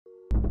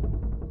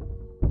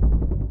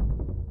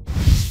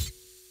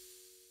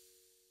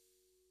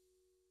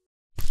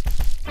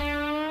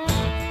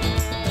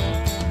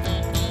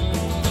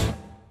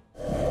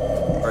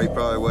He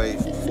probably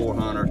weighs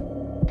 400.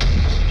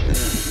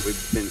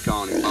 We've been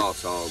calling him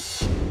Boss Hog.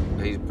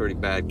 He's a pretty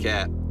bad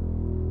cat.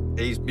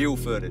 He's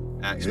mule-footed,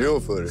 actually.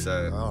 Mule-footed?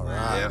 So, all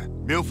right. Yeah.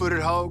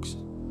 Mule-footed hogs,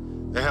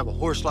 they have a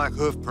horse-like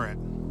hoof print.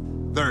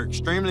 They're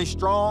extremely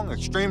strong,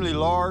 extremely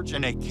large,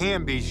 and they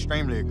can be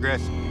extremely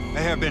aggressive.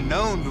 They have been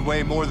known to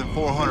weigh more than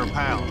 400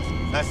 pounds.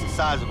 That's the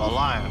size of a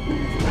lion.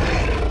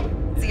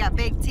 Has he got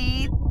big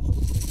teeth?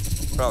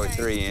 Probably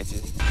 3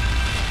 inches.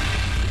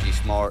 He's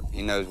smart.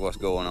 He knows what's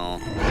going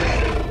on.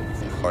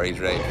 Or he's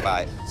ready to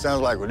fight.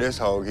 Sounds like with this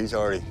hog, he's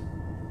already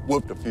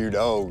whooped a few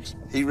dogs.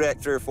 He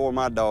wrecked 3 or 4 of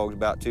my dogs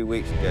about 2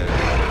 weeks ago.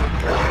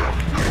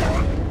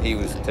 He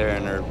was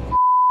tearing their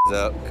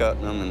up,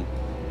 cutting them, and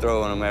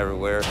throwing them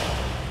everywhere.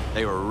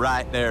 They were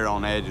right there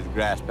on the edge of the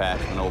grass patch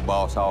when old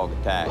Boss Hog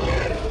attacked.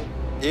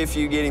 If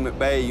you get him at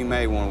bay, you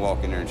may want to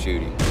walk in there and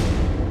shoot him.